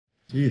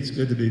Gee, it's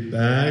good to be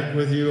back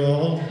with you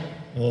all,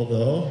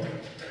 although,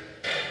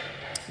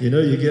 you know,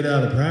 you get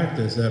out of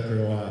practice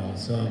after a while,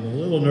 so I'm a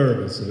little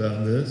nervous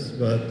about this,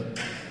 but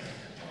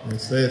they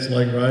say it's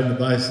like riding a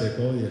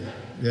bicycle. You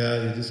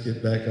just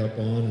get back up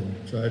on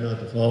and try not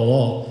to fall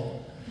off.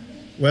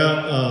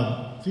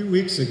 Well, a few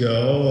weeks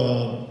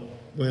ago,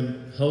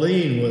 when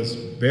Helene was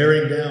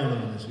bearing down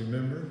on us, you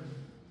remember?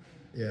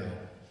 Yeah.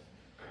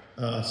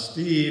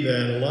 Steve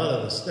and a lot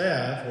of the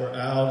staff were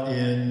out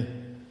in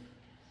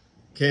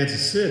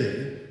Kansas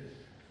City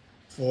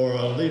for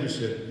a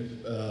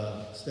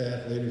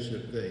staff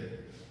leadership thing.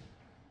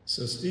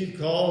 So Steve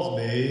calls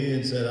me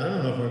and said, I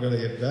don't know if we're going to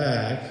get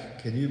back.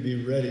 Can you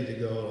be ready to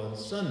go on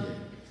Sunday?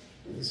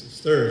 This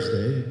was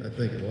Thursday, I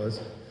think it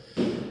was.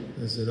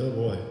 I said, oh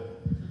boy.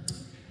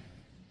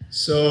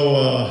 So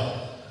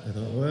I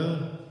thought,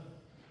 well.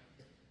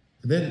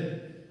 And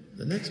then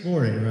the next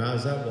morning, I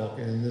was out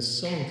walking, and this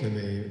song to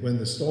me, when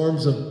the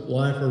storms of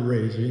life are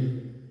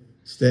raging,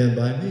 stand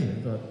by me.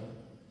 I thought,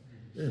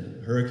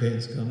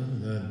 hurricanes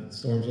coming, and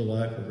storms of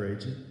life are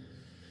raging.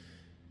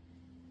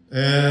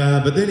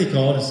 But then he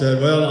called and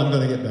said, well, I'm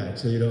going to get back,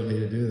 so you don't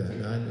need to do that.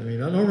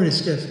 I'd already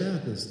sketched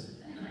out this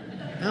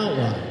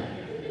outline.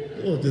 A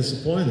little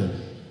disappointed.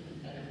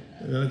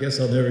 I guess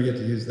I'll never get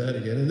to use that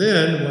again. And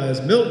then,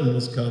 as Milton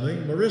was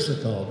coming,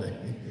 Marissa called me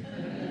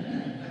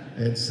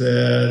and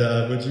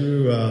said, would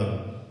you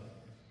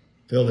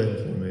fill in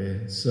for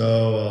me?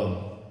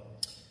 So,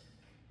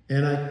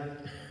 and I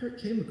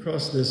came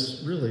across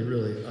this really,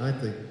 really, I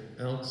think,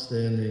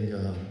 outstanding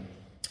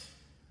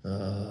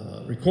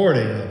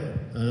recording of it.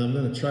 And I'm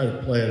going to try to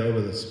play it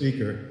over the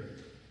speaker.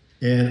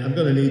 And I'm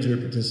going to need your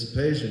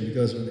participation,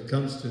 because when it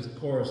comes to the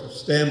chorus of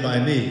Stand By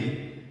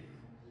Me,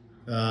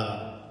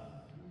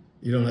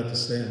 you don't have to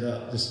stand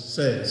up. Just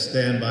say,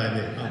 Stand By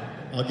Me.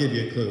 I'll give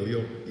you a clue.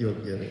 You'll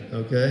get it,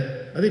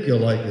 okay? I think you'll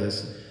like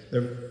this.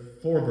 There are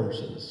 4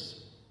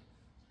 verses.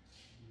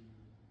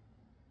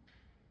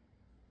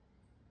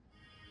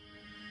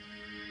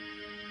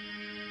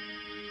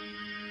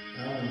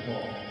 Allan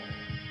Paul.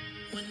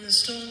 When the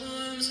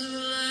storms of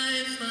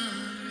life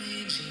are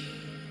raging,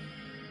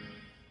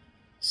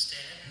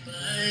 stand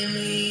by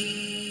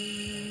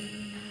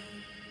me.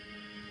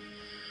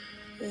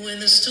 When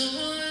the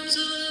storms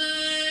of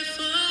life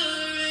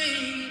are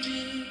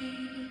raging,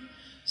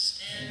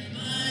 stand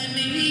by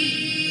me.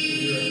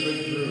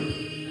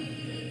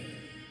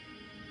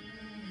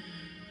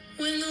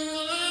 When the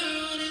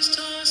world is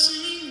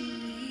tossing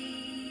me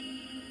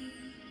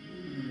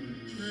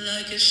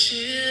like a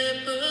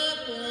ship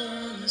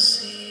upon the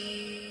sea,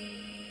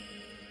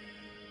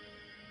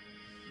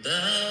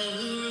 thou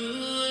who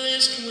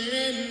rulest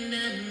wind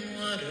and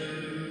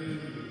water,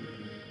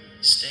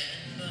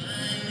 stand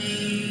by me.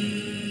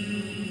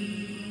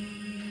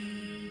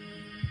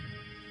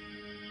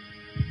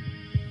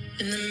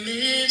 In the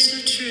midst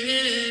of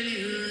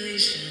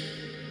tribulation,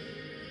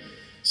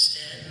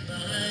 stand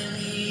by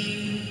me.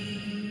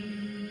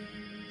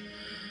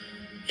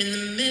 In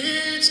the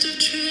midst of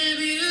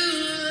tribulation,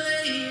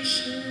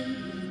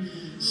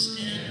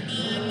 stand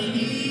by me.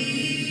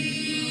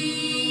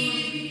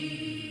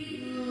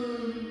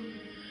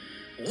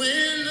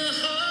 When the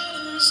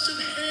host of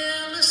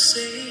hell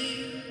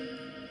assail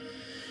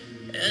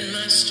and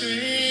my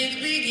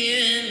strength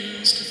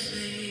begins to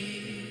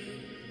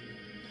fade,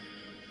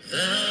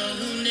 thou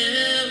who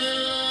never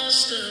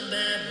lost a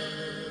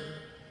battle,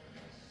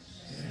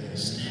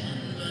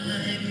 stand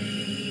by me.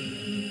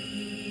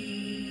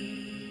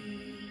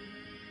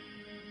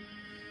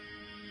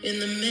 In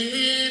the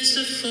midst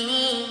of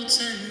faults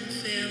and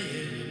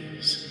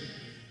failures,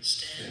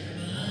 stand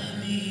by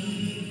me.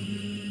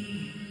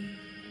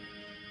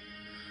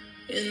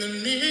 In the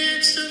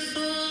midst of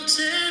faults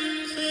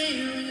and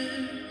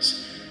failures,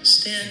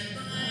 stand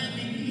by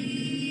me.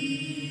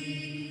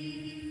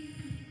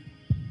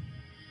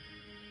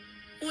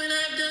 When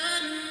I've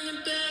done the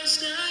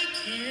best I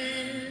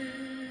can,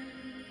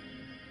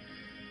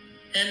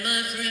 and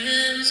my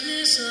friends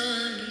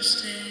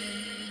misunderstand,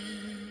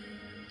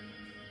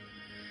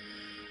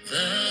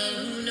 thou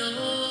who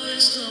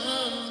knowest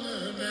all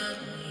about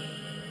me,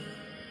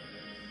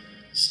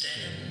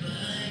 stand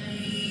by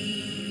me.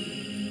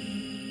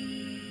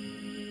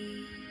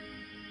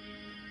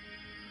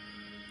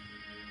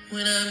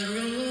 When I'm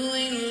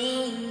growing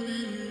old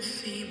and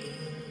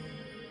feeble,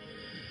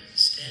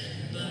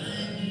 stand by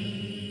me.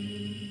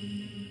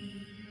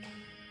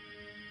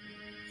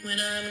 When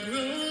I'm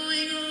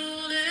growing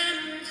old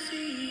and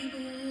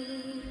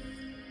feeble,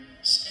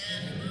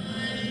 stand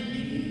by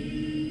me.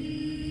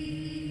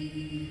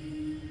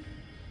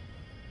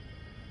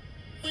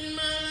 When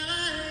my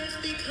life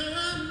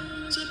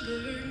becomes a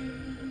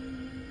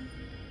burden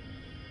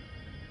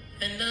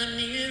and I'm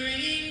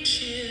nearing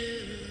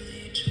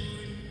chilly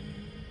Jordan,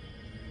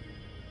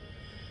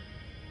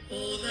 O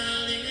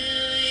thou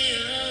lily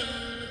of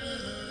the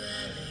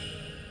valley,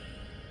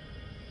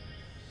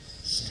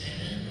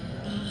 stand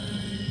by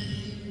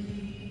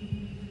me.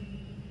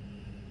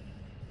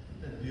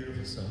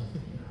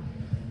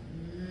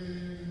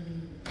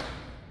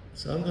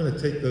 So I'm going to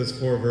take those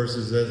 4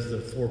 verses as the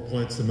 4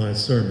 points of my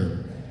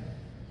sermon.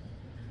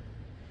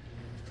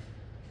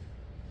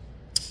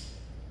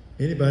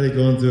 Anybody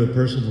going through a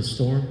personal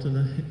storm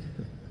tonight?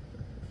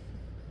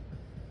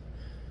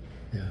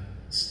 Yeah,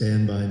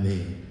 stand by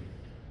me.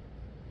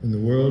 When the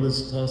world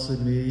is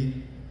tossing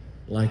me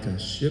like a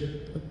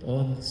ship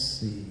upon the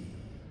sea.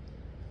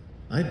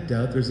 I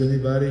doubt there's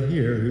anybody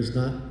here who's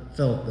not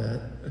felt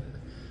that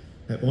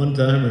at one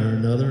time or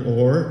another,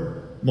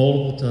 or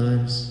multiple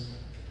times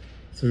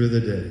through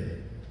the day.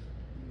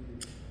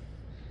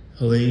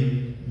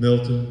 Helene,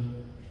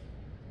 Milton,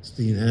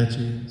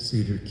 Steenhatchee,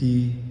 Cedar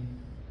Key,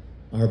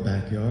 our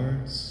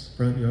backyards,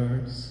 front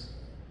yards,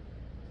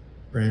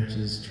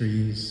 branches,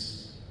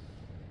 trees.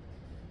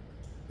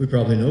 We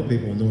probably know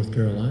people in North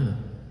Carolina.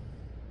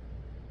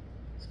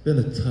 It's been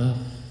a tough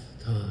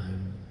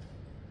time.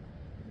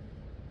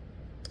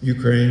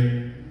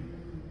 Ukraine,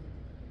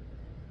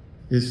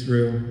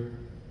 Israel,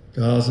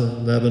 Gaza,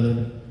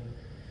 Lebanon.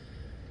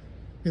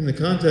 In the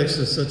context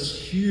of such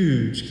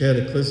huge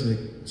cataclysmic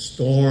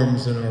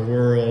storms in our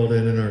world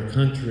and in our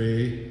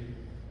country,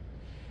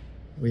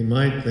 we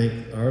might think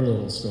our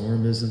little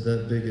storm isn't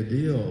that big a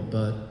deal,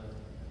 but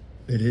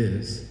it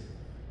is.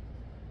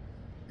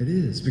 It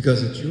is,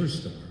 because it's your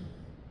storm,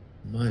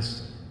 my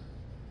storm.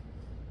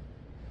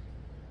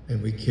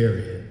 And we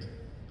carry it.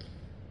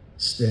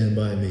 Stand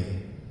by me.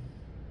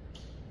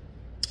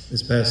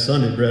 This past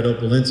Sunday, Brett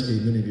Opalinsky,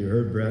 many of you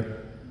heard Brett,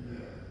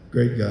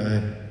 great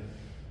guy.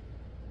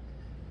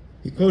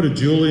 He quoted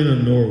Julian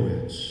of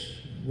Norwich,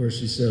 where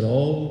she said,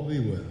 "All will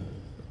be well.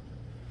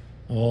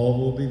 All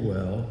will be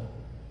well.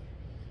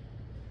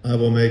 I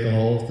will make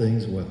all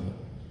things well.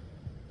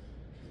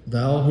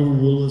 Thou who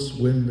rulest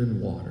wind and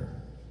water,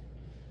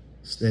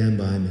 stand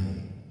by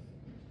me."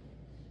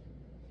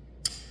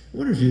 I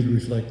wonder if you'd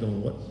reflect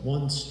on what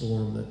one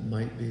storm that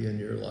might be in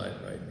your life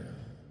right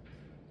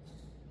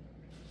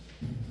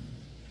now.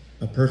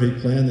 A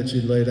perfect plan that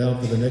you'd laid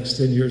out for the next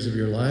 10 years of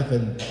your life,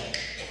 and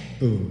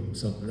boom,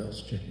 something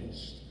else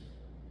changed.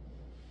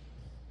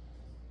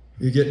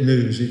 You get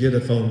news, you get a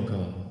phone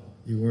call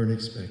you weren't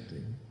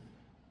expecting.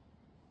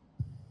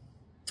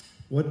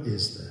 What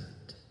is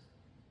that?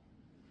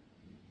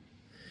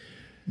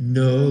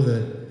 Know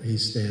that he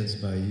stands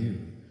by you.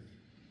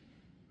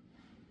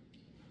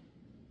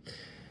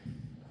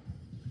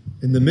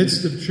 In the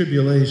midst of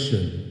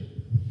tribulation,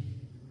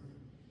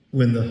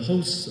 when the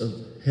hosts of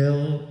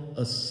hell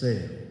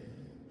assail,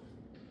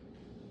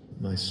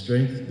 my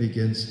strength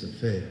begins to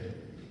fail.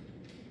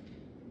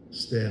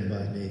 Stand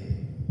by me.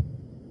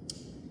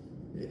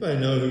 Anybody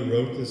know who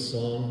wrote this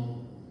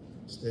song,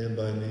 Stand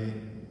By Me?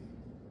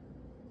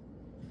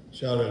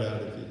 Shout it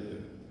out if you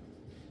do.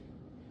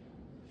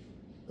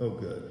 Oh,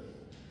 good.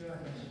 I feel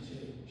like I should say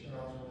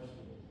Charles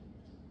Wesley.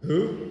 Who?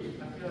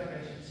 I feel like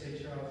I should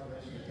say Charles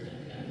Wesley.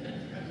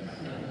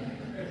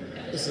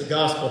 This is a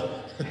gospel.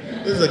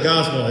 This is a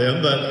gospel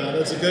hymn, but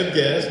that's a good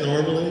guess.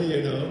 Normally,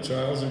 you know,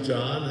 Charles or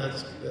John.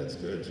 That's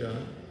good,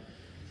 John.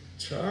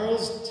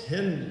 Charles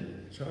Tindley.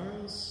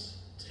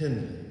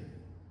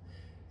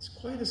 It's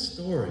quite a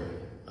story.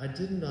 I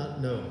did not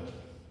know.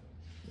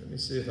 Let me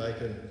see if I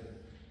can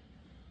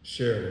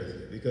share it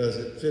with you, because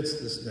it fits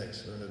this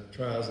next one of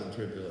trials and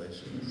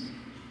tribulations.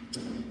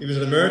 He was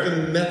an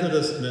American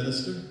Methodist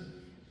minister,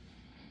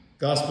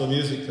 gospel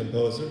music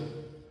composer.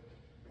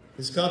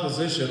 His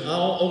composition,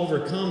 "I'll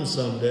Overcome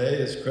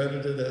Someday," is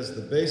credited as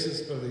the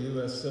basis for the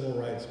U.S. Civil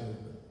Rights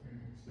Movement.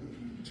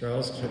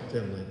 Charles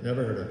Tindley.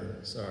 Never heard of him.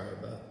 Sorry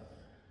about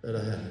that,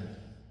 I hadn't.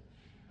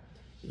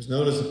 He was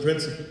known as the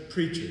Prince of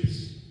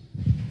Preachers.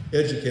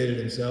 Educated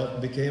himself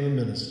and became a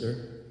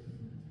minister.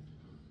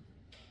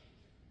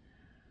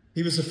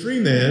 He was a free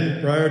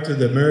man prior to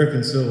the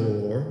American Civil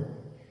War.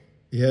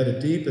 He had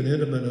a deep and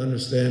intimate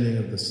understanding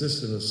of the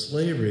system of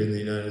slavery in the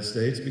United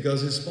States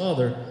because his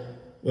father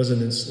was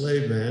an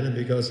enslaved man and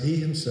because he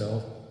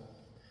himself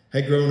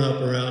had grown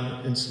up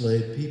around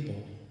enslaved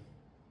people.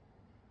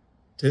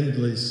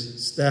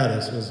 Tindley's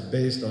status was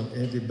based on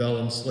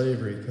antebellum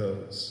slavery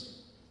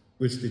codes,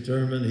 which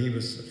determined he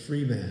was a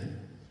free man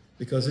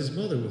because his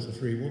mother was a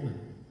free woman.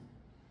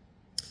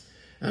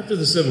 After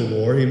the Civil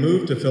War, he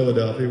moved to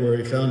Philadelphia, where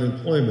he found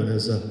employment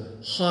as a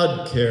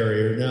hod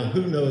carrier. Now,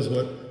 who knows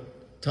what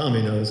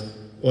Tommy knows?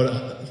 What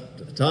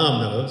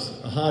Tom knows,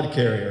 a hod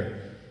carrier.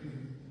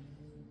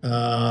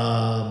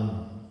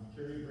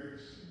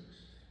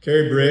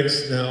 Carry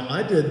bricks. Now,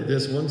 I did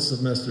this one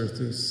semester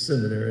through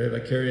seminary.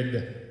 I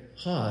carried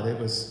hod. It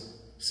was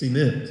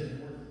cement.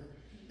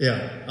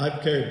 Yeah,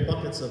 I've carried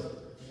buckets of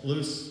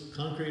loose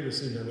concrete or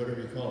cement,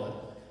 whatever you call it,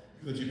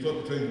 which you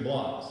put between the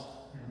blocks.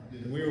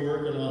 And we were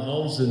working on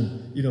homes,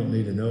 and you don't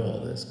need to know all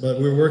this, but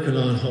we were working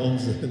on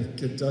homes in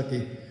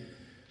Kentucky.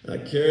 And I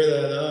carry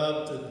that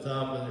up to the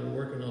top, and they were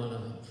working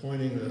on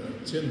pointing the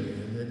chimney,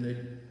 and then they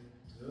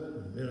do it,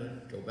 and then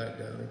I'd go back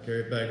down and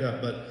carry it back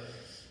up. But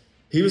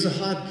he was a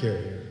hod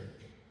carrier,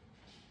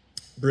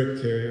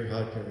 brick carrier,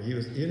 hod carrier.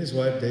 He and his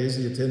wife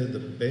Daisy attended the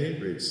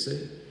Bainbridge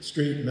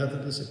Street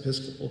Methodist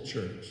Episcopal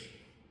Church.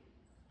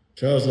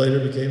 Charles later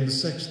became the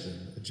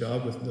sexton, a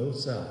job with no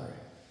salary.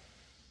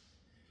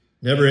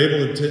 Never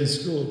able to attend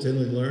school,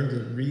 Tinley learned to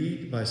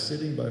read by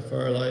sitting by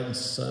firelight and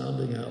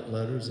sounding out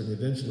letters and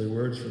eventually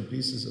words from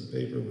pieces of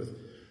paper with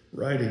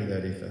writing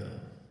that he found.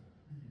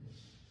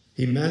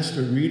 He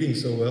mastered reading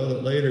so well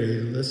that later he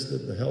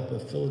enlisted the help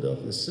of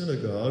Philadelphia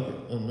Synagogue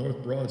on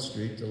North Broad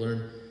Street to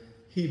learn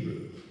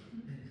Hebrew.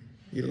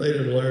 He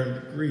later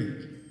learned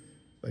Greek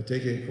by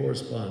taking a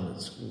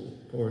correspondence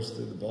course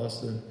through the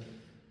Boston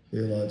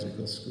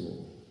Theological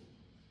School.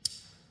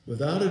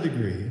 Without a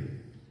degree,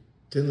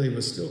 Tinley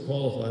was still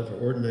qualified for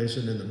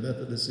ordination in the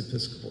Methodist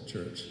Episcopal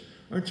Church.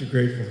 Aren't you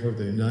grateful for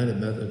the United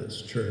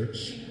Methodist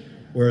Church,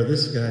 where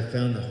this guy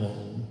found a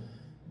home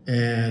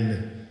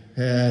and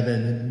had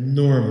an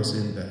enormous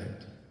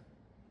impact?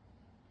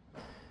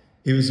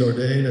 He was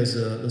ordained as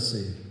a,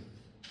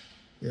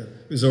 he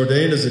was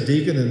ordained as a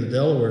deacon in the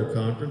Delaware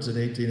Conference in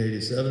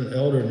 1887, an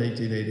elder in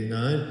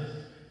 1889.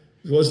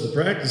 It was the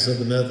practice of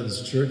the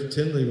Methodist Church.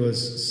 Tinley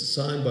was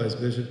assigned by his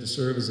bishop to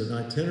serve as an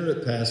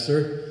itinerant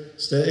pastor,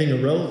 staying a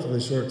relatively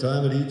short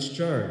time at each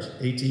charge.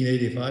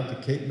 1885 to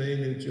Cape May,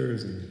 New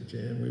Jersey.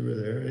 Jan, we were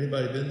there.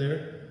 Anybody been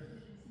there?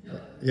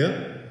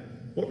 Yeah?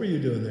 What were you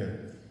doing there?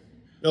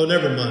 No,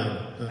 never mind.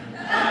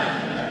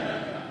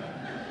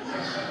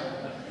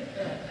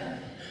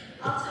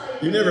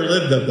 You never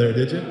lived up there,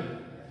 did you?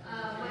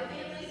 My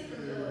family's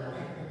from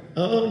Philadelphia.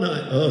 Oh,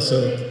 nice. Oh,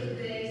 so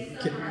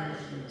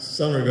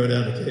summer go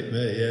down to Cape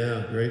May.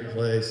 Yeah, great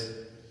place.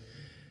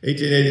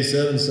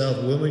 1887,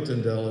 South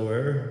Wilmington,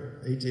 Delaware.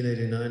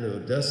 1889 to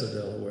Odessa,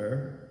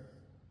 Delaware.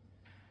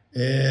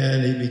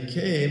 And he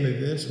became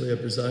eventually a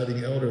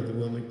presiding elder of the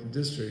Wilmington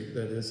district,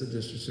 that is, the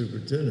district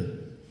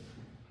superintendent.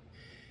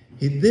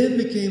 He then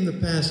became the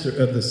pastor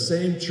of the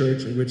same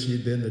church in which he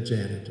had been the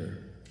janitor.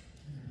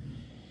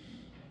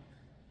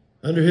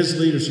 Under his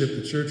leadership,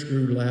 the church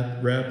grew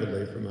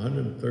rapidly from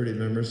 130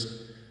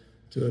 members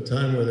to a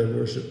time where they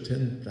worshiped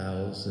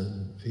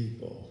 10,000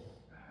 people.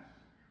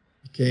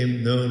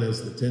 Became known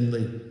as the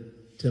Tinley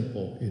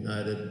Temple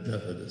United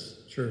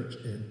Methodist Church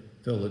in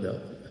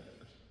Philadelphia.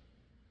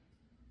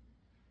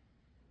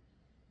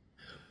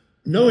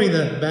 Knowing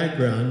that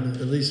background,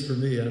 at least for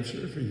me, I'm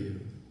sure for you,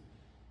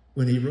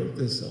 when he wrote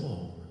this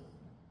song,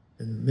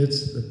 in the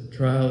midst of the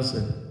trials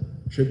and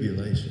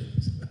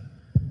tribulations,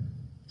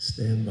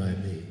 stand by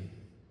me.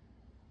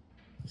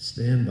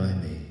 Stand by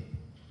me.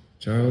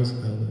 Charles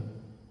Allan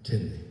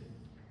Tinley.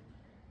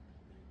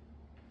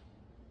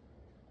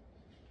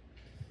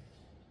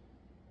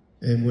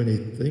 And when he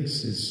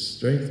thinks his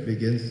strength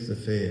begins to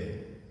fail,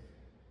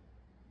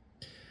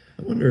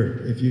 I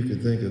wonder if you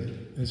could think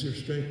of, has your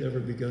strength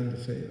ever begun to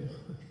fail?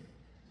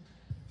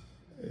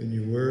 And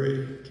you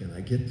worry, can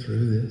I get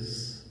through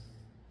this?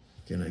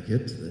 Can I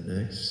get to the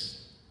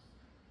next?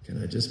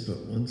 Can I just put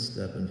one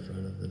step in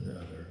front of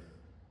another?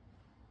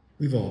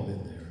 We've all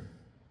been there.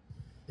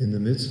 In the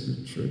midst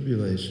of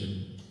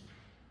tribulation,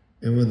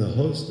 and when the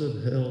host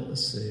of hell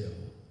assail,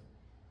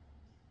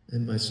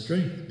 and my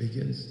strength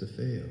begins to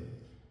fail,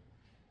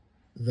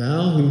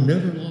 thou who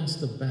never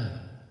lost a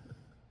battle,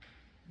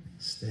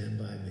 stand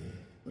by me.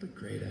 What a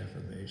great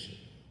affirmation.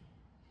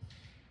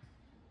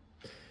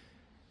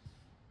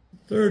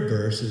 Third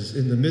verse is,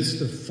 in the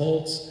midst of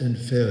faults and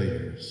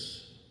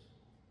failures,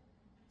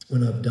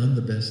 when I've done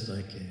the best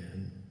I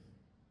can,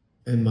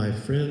 and my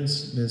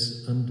friends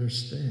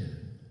misunderstand,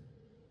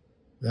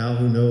 thou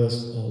who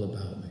knowest all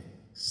about me,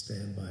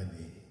 stand by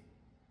me.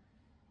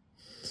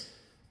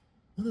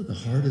 One of the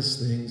hardest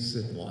things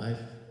in life,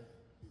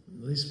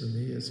 at least for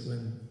me, is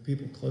when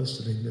people close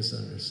to me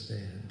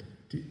misunderstand.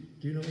 Do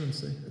you know what I'm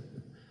saying?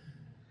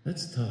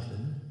 That's tough,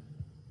 isn't it?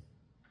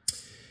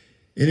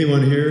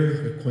 Anyone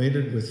here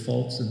acquainted with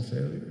faults and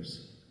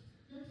failures?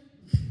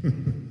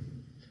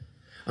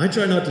 I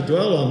try not to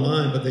dwell on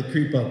mine, but they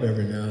creep up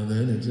every now and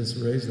then and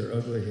just raise their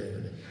ugly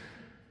head.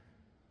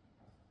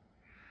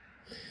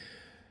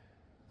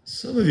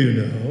 Some of you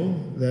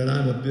know that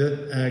I'm a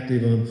bit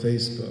active on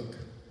Facebook.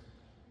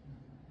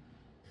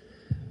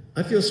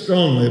 I feel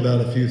strongly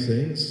about a few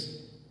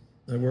things.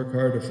 I work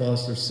hard to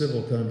foster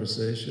civil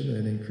conversation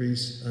and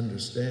increase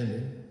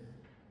understanding.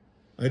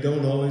 I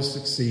don't always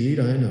succeed,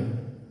 I know.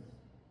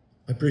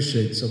 I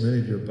appreciate so many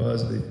of your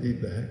positive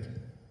feedback.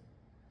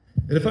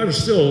 And if I were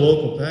still a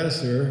local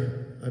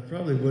pastor, I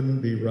probably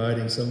wouldn't be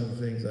writing some of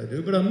the things I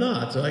do, but I'm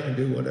not, so I can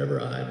do whatever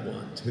I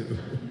want to.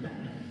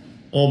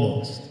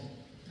 Almost.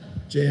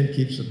 Jan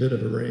keeps a bit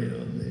of a rein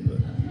on me,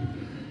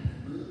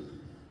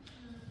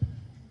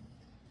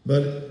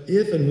 but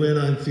if and when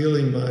I'm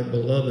feeling my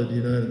beloved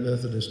United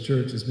Methodist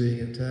Church is being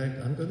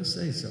attacked, I'm going to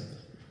say something.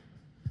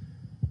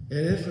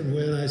 And if and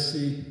when I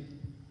see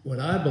what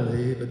I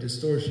believe a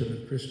distortion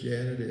of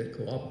Christianity, a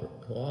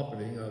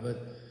co-opting of it,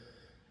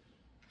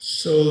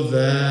 so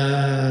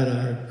that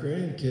our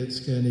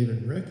grandkids can't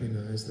even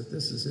recognize that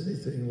this is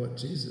anything what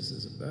Jesus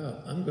is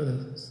about, I'm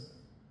going to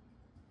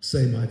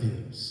say my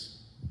views.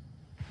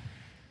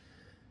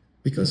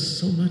 Because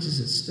so much is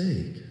at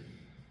stake.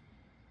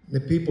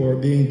 That people are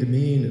being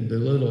demeaned and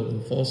belittled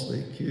and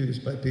falsely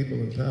accused by people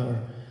in power.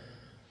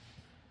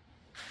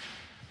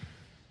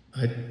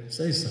 I'd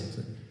say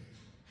something.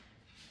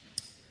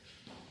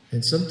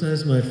 And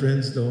sometimes my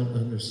friends don't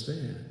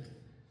understand.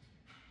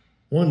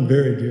 One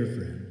very dear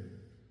friend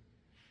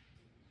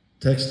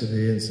texted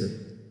me and said,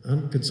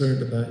 I'm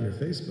concerned about your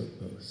Facebook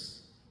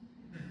posts.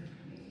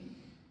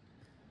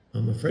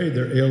 I'm afraid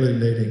they're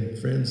alienating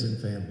friends and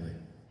family.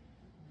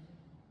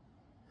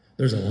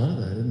 There's a lot of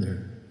that in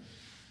there.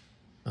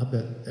 I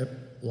bet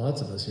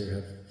lots of us here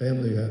have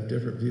family who have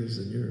different views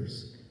than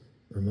yours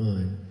or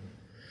mine.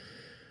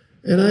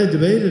 And I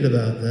debated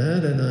about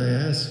that, and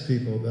I asked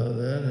people about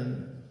that,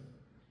 and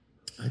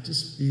I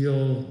just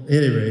feel, at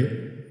any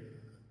rate,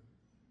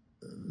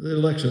 the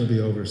election will be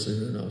over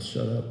soon, and I'll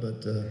shut up,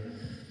 but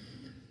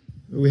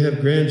we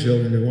have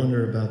grandchildren who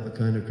wonder about the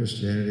kind of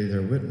Christianity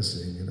they're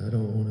witnessing, and I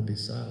don't want to be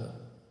silent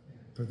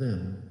for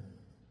them.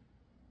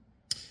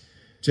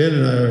 Jen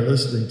and I are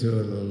listening to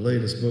the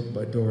latest book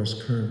by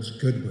Doris Kearns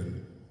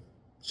Goodwin.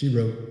 She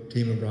wrote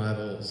Team of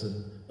Rivals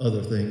and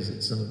other things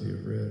that some of you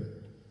have read.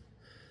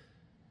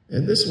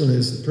 And this one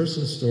is the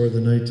personal story of the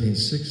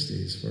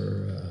 1960s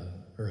for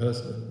her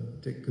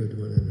husband, Dick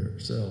Goodwin, and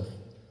herself,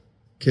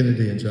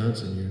 Kennedy and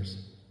Johnson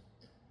years.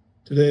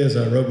 Today, as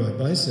I rode my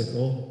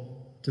bicycle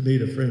to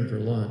meet a friend for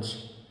lunch,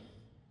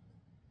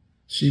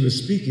 she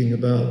was speaking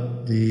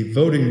about the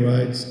Voting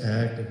Rights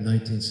Act of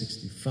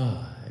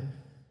 1965,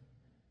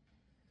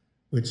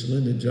 which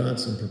Lyndon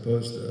Johnson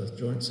proposed a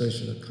joint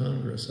session of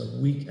Congress a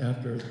week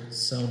after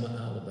Selma,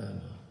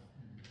 Alabama,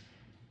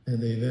 and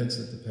the events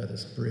at the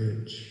Pettus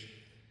Bridge,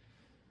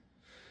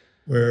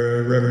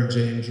 where Reverend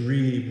James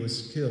Reeb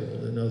was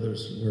killed and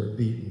others were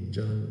beaten,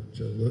 John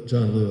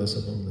Lewis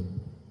among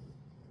them.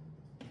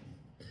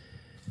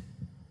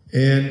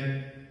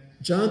 And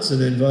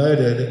Johnson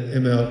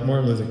invited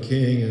Martin Luther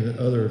King and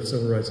other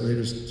civil rights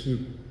leaders to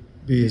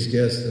be his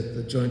guests at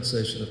the joint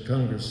session of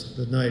Congress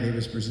the night he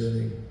was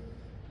presenting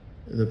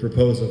the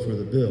proposal for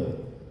the bill.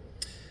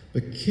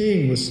 But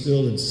King was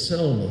still in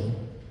Selma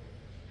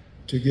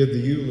to give the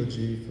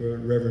eulogy for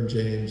Reverend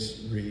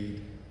James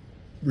Reeb,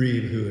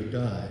 who had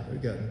died, or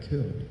gotten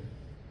killed.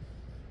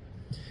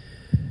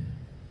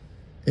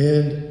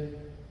 And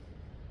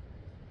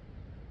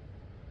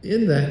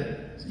in that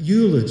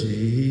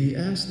eulogy, he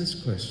asked this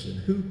question: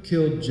 who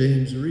killed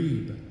James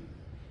Reeb?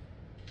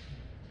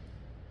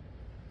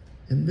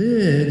 And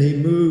then he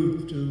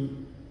moved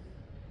to,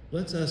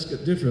 let's ask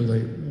it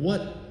differently,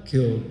 what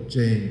killed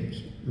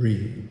James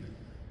Reeb?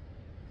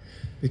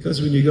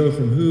 Because when you go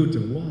from who to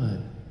what,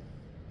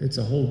 it's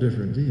a whole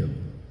different deal.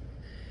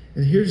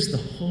 And here's the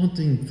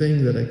haunting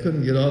thing that I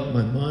couldn't get off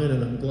my mind,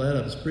 and I'm glad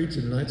I was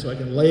preaching tonight so I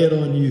can lay it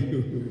on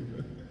you.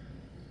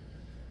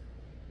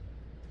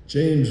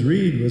 James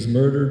Reeb was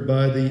murdered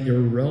by the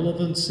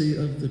irrelevancy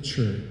of the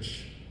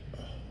church.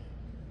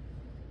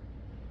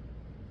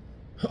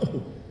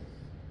 Oh,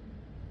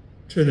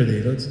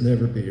 Trinity, let's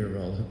never be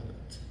irrelevant.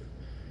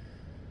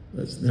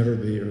 Let's never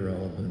be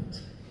irrelevant.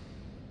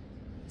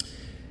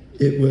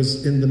 It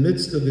was in the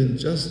midst of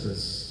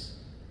injustice.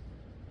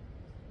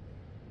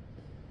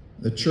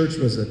 The church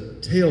was a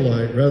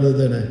taillight rather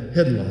than a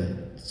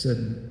headlight, said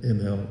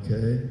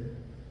MLK.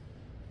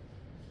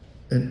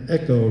 An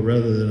echo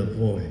rather than a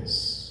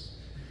voice.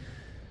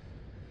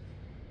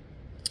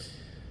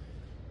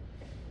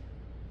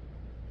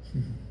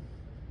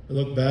 I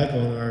look back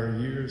on our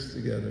years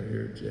together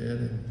here, Jan,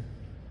 and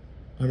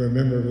I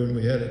remember when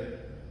we had a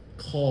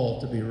call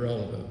to be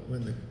relevant,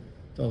 when the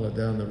fellow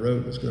down the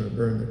road was going to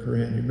burn the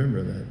Koran. You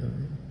remember that, don't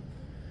you?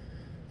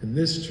 In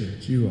this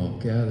church, you all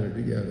gathered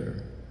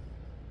together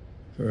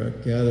for a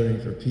gathering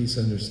for peace,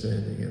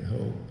 understanding, and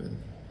hope. And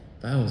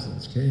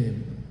thousands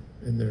came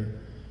in their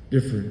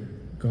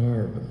different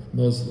garb of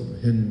Muslim,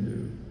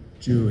 Hindu,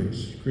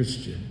 Jewish,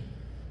 Christian,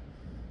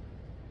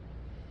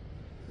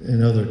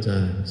 and other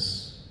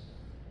times.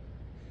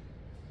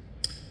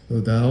 O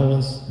thou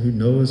who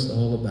knowest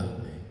all about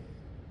me,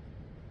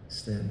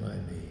 stand by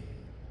me.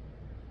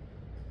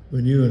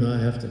 When you and I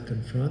have to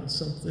confront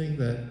something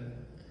that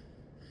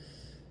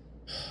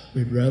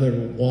we'd rather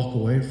walk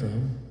away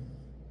from,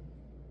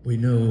 we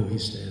know he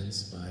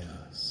stands by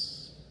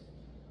us.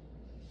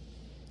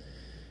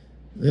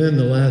 Then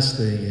the last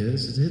thing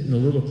is, it's hitting a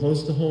little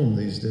close to home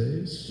these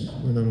days,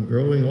 when I'm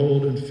growing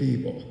old and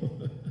feeble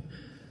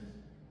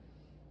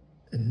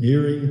and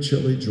nearing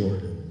chilly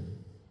Jordan.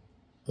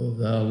 O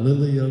thou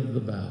lily of the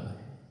valley,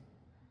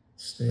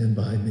 stand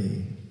by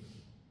me.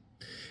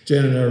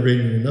 Jan and I are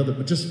reading another,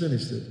 but just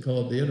finished it,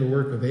 called The Inner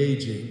Work of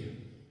Aging.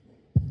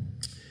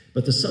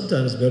 But the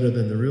subtitle is better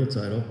than the real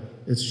title.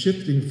 It's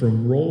Shifting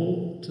from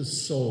Role to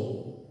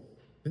Soul.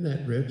 Isn't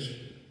that rich?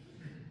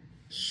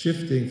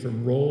 Shifting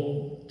from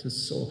role to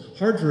soul.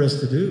 Hard for us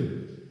to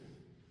do.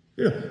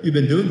 You know, you've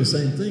been doing the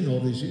same thing all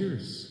these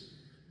years.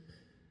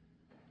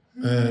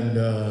 And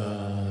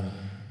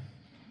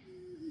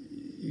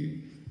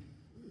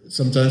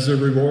sometimes they're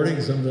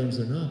rewarding, sometimes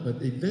they're not.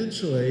 But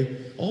eventually,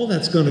 all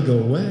that's going to go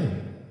away.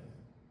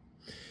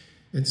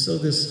 And so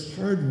this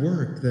hard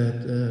work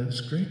that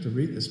it's great to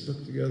read this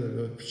book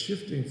together,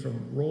 shifting from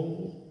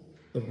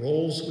the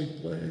roles we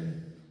play,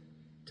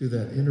 to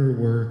that inner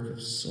work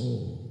of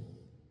soul.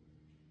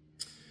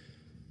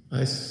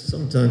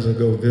 Sometimes I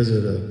go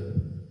visit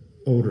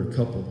older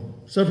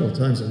couple several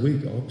times a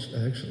week,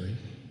 actually.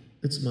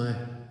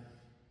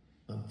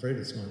 I'm afraid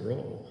it's my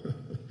role.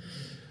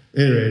 At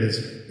any rate,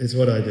 it's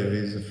what I do.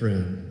 He's a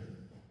friend.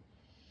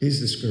 He's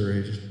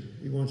discouraged.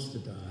 He wants to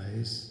die.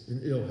 He's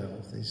in ill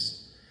health.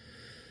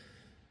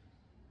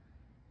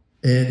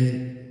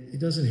 He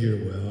doesn't hear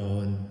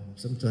well, and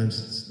sometimes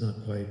it's not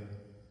quite,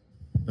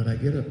 but I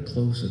get up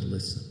close and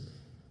listen.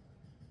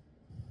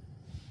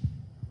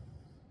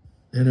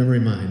 And I'm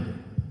reminded.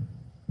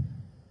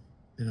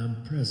 And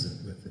I'm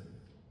present with it.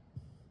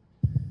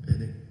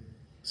 And it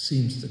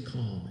seems to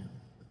calm him.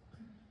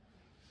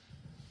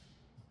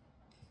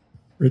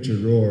 Richard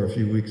Rohr a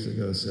few weeks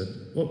ago said,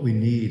 what we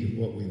need and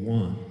what we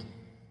want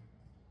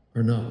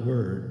are not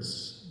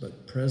words,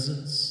 but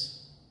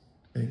presence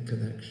and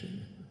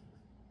connection.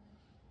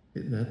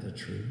 Isn't that the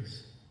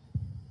truth?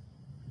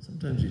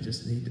 Sometimes you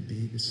just need to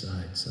be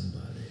beside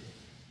somebody.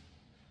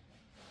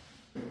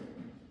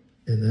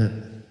 And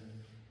that,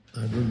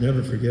 I will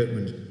never forget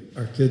when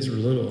our kids were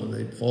little and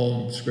they'd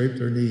fall and scrape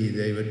their knee,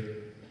 they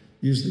would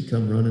usually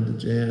come running to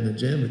Jan, and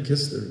Jan would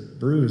kiss their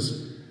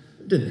bruise.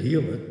 It didn't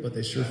heal it, but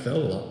they sure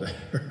felt a lot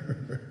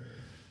better.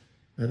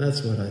 And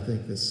that's what I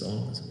think this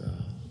song is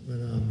about.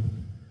 When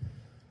I'm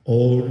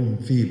old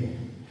and feeble,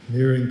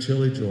 nearing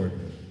chilly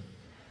Jordan,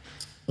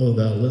 O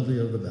thou lily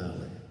of the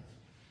valley,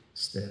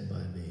 stand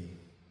by me.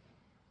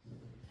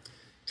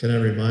 Can I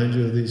remind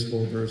you of these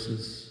 4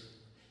 verses?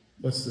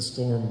 What's the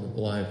storm of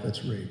life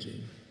that's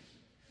raging?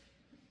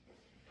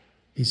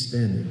 He's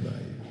standing by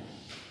you.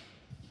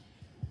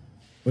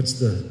 What's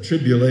the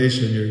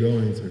tribulation you're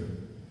going through?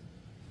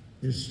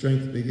 Your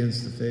strength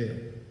begins to fail.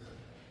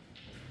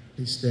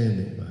 He's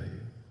standing by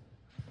you.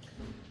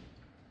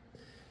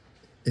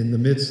 In the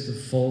midst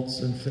of faults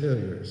and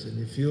failures, and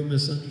you feel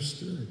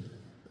misunderstood,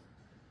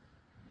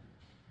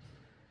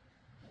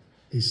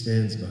 He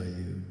stands by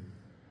you.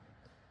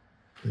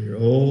 When you're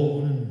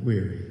old and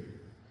weary,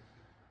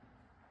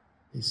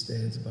 He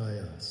stands by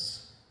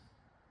us.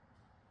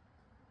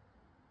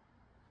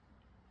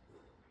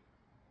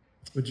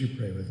 Would you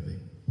pray with me?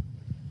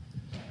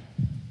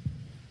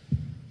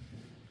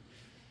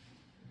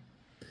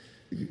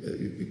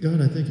 God,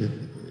 I think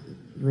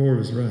Rohr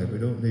was right. We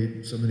don't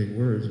need so many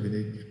words. We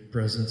need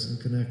presence and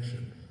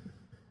connection.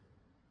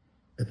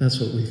 And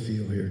that's what we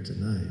feel here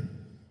tonight.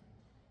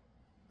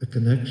 The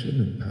connection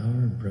and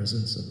power and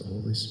presence of the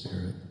Holy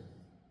Spirit.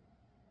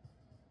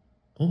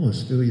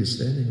 Almost feel you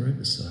standing right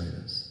beside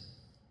us.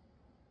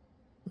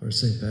 Or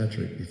St.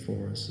 Patrick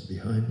before us,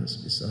 behind us,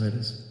 beside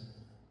us,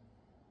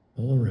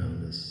 all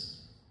around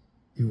us.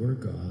 You are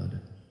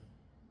God.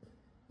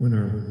 When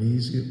our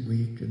knees get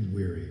weak and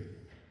weary,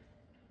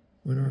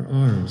 when our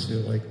arms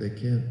feel like they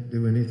can't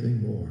do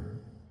anything more,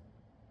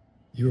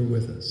 you're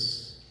with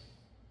us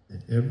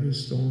in every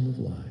storm of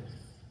life.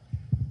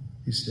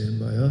 You stand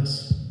by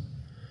us.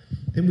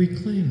 And we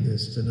claim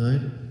this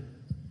tonight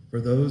for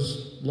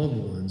those loved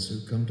ones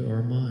who come to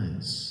our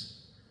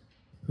minds,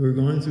 who are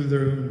going through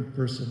their own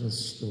personal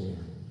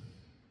storm.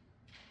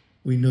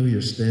 We know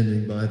you're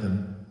standing by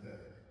them.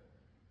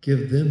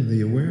 Give them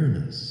the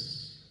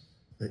awareness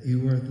that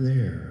you are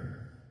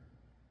there,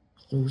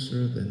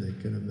 closer than they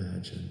can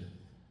imagine.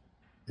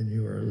 And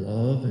you are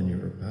love and you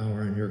are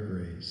power and your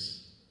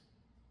grace.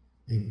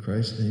 In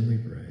Christ's name we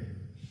pray.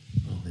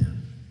 Amen.